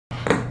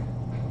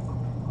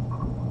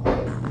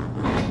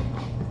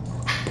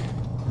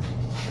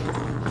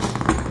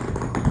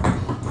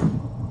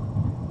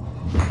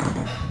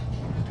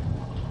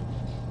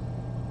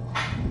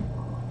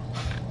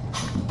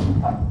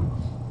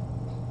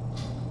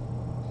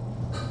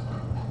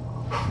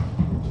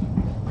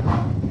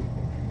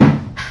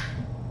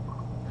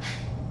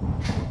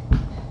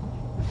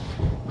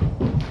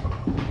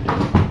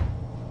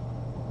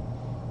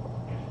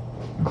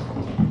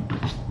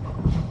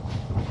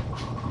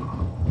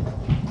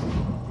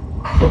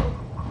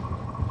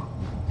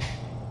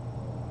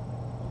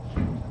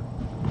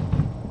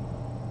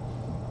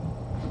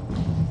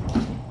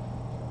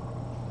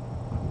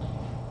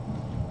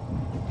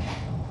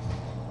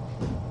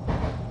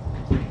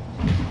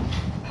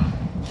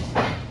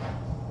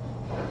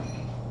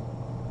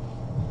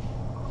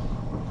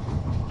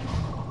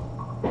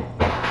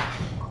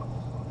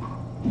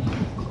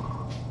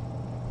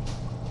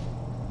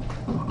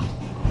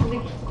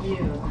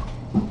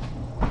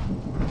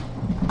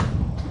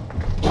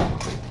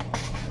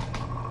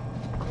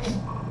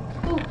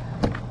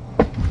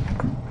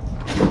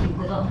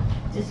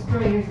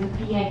destroyers with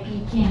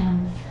VIP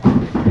cams.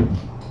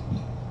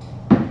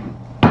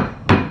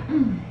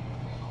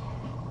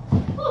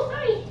 Oh,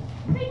 sorry.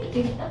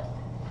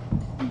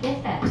 I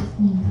guess that just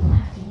means we'll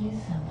have to use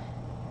some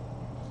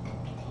tape.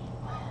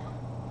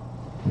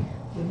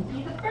 Wouldn't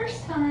be the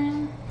first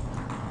time.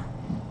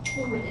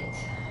 Or would it?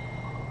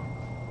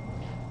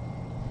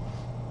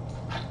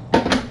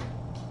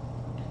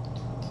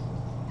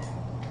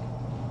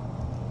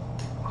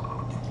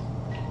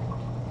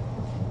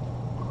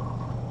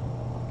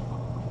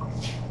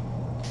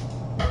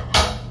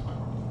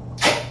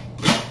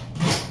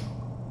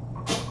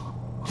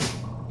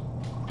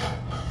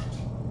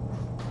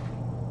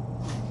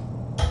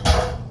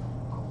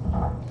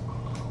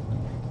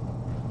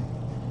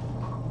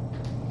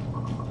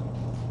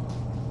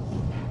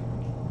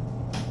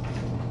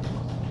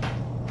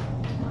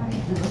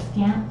 Little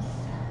scamps.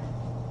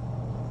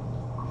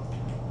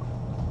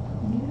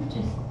 You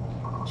just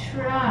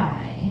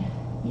try.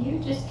 You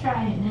just try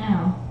it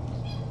now.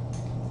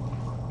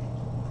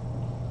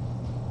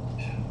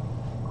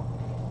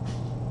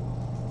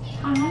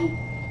 Hi,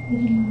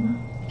 little mama.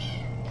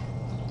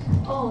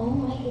 Oh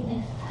my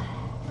goodness.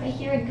 Do I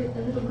hear a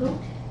little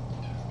goat?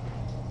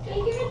 Do I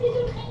hear a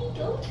little tiny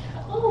goat?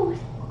 Oh,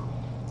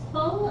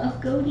 full of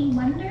goaty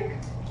wonder.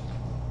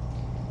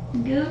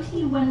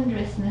 Goaty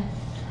wondrousness.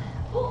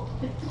 Oh,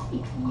 there's the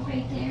sweet tea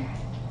right there.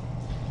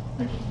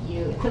 Look at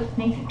you. It's so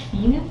nice and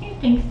clean in here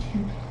thanks to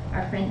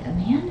our friend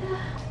Amanda.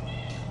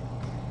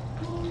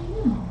 Oh,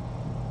 no.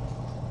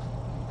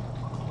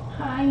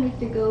 Hi,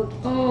 Mr. Goat.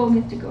 Oh,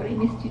 Mr. Goat, I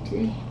missed you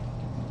today.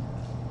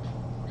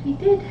 I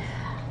did.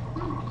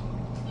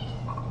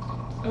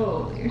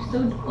 Oh, you're so,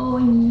 oh,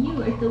 and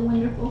you are so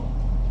wonderful.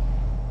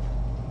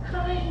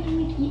 Hi,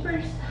 my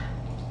keepers.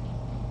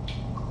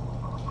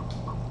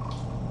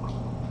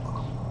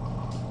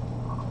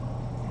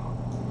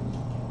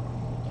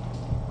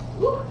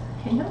 Ooh,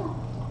 hello.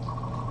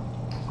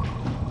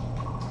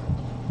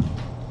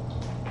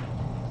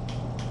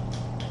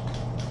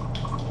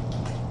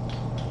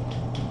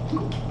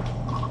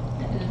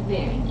 That is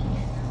very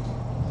nice.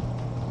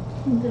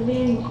 That's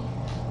very nice.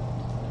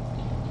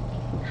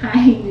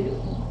 Hi, little Eats.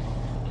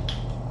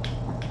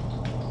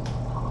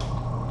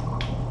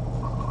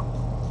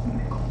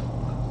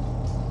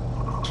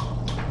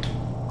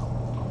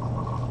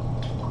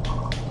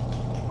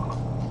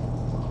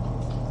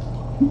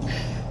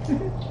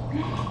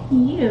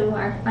 You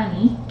are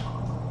funny.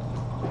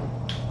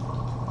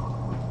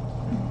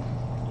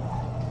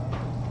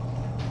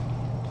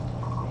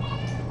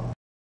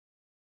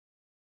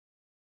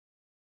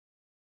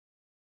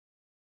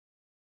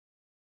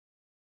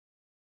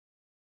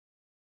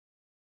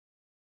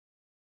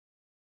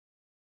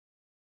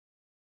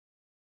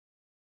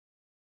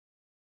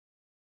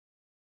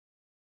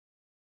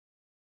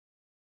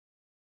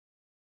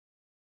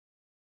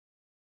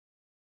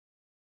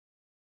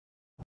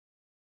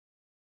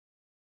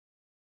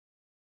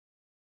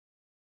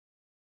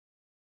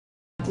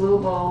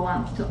 Global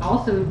wants to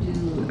also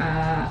do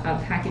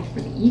a package for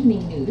the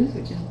evening news,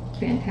 which is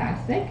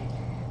fantastic.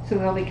 So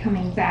they'll be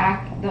coming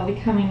back. They'll be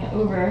coming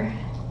over.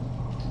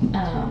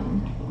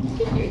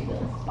 There's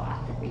little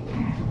spots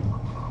everywhere.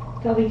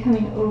 They'll be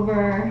coming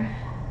over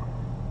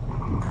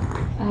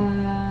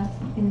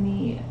in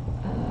the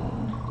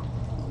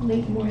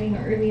late morning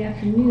or early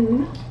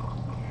afternoon.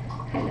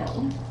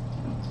 Hello.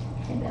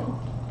 Hello.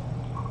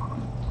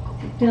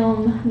 To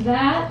film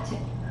that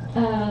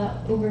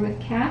over with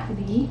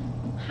Cassidy.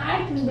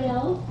 Hi,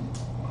 Bluebell.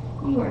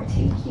 You are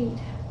too cute.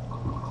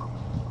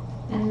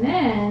 And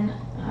then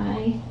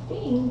I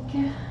think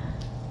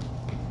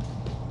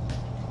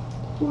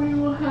we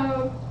will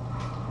have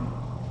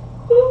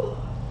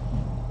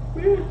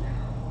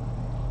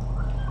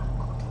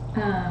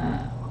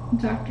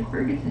Dr.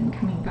 Ferguson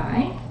coming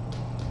by.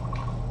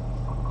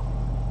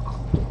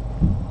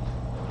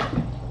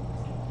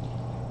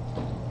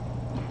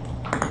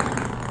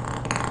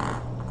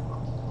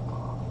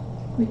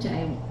 Which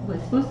I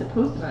was supposed to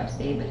post about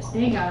today, but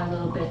today got a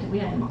little bit, we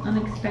had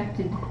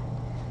unexpected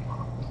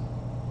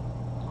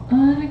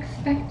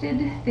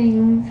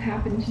things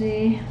happen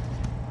today.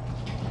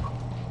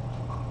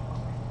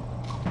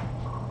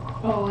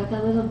 Oh, it's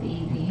a little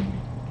baby.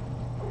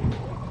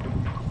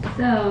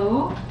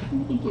 So,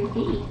 look at your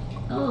face.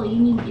 Oh,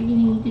 you're gonna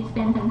need to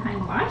spend some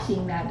time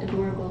washing that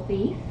adorable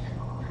face.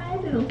 Hi,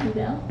 little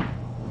Bluebell.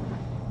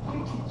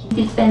 You're too cute.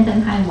 You could spend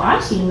some time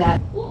washing that.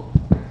 Ooh.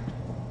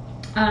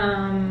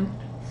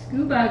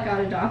 Scuba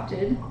got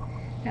adopted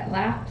at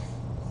Laps,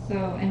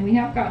 so, and we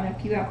have gotten a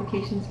few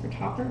applications for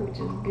Topper, which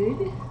is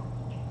good.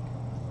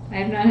 I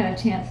have not had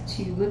a chance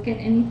to look at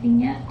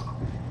anything yet.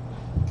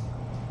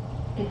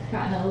 It's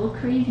gotten a little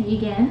crazy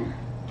again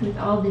with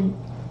all the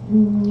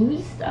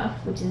news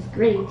stuff, which is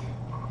great,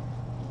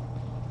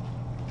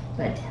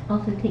 but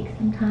also takes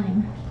some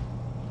time.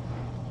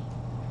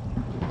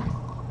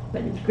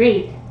 But it's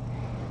great.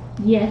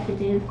 Yes,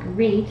 it is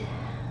great.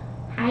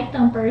 Hi,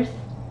 Thumpers.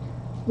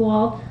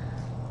 Walt.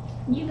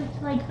 You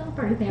looked like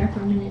Thumper there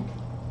for a minute.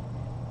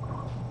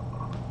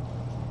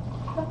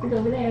 Thumper's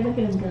over there. Look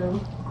at him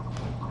go.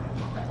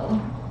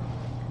 Uh-oh.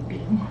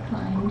 being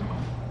climbed.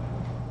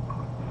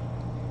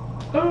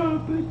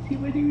 Oh, Bootsy,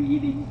 what are you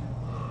eating?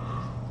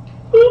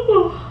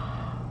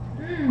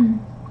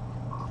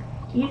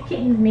 These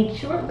kittens make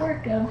short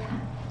work of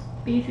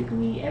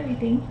basically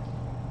everything.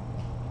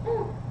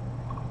 Ooh.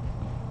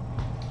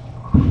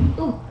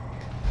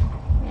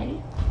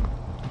 Ready?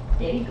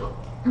 There you go.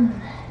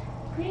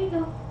 There you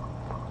go.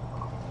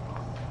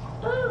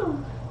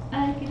 Oh,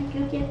 I gotta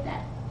go get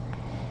that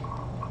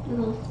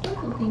little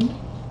circle thing.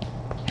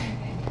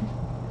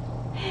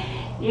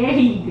 There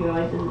you go,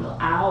 it's a little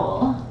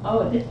owl.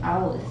 Oh, this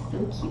owl is so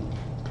cute.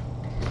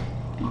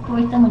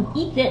 Before someone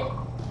eats it.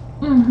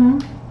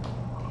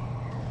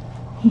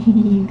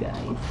 You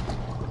guys.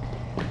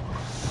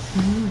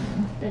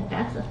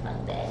 That's a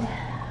fun bed.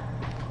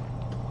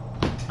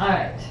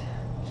 Alright.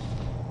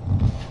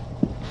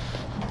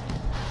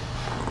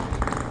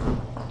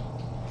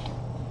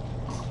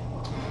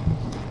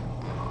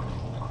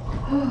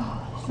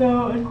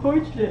 So,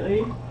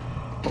 unfortunately,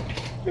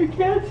 I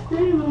can't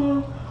stay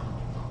long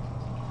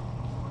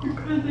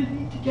because I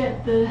need to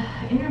get the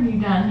interview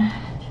done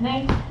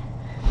tonight.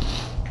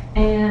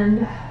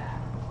 And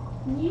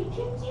you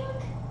too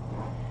cute.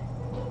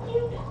 Too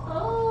cute.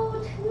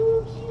 Oh,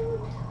 too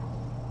cute.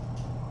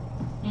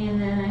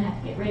 And then I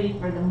have to get ready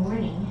for the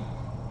morning.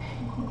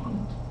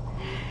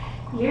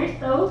 You're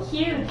so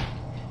cute.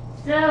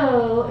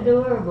 So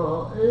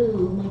adorable.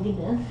 Oh my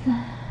goodness.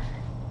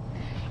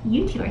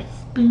 You two are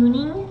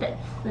spooning.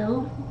 That's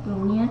so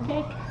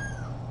romantic.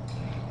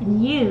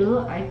 And you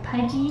are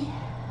pudgy.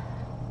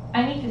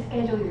 I need to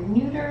schedule your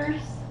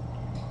neuters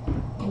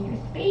and your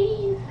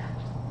space.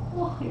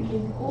 Oh, you're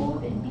getting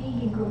old and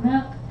big and grown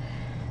up.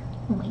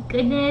 Oh my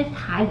goodness.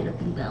 Hi, little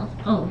bluebells.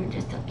 Oh, you're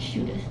just the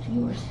cutest.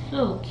 You are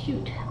so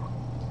cute.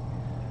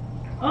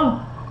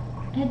 Oh,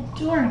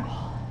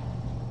 adorable.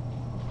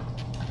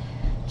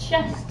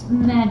 Just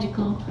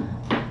magical.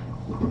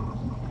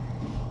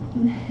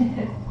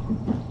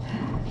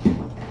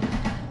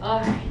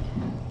 Alright.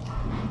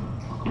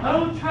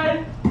 I'll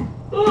try.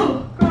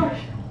 Oh,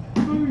 gosh.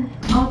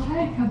 I'll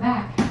try to come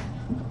back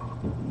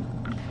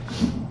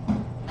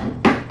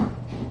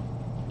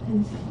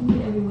and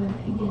see everyone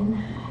again.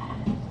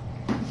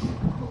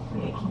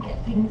 Hopefully I can get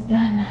things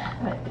done,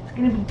 but it's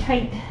gonna be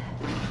tight.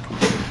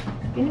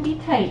 It's gonna be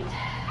tight.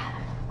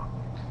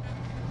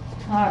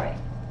 Alright.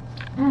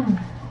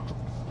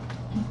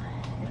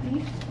 At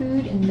least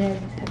food and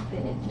meds have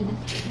been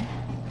administered.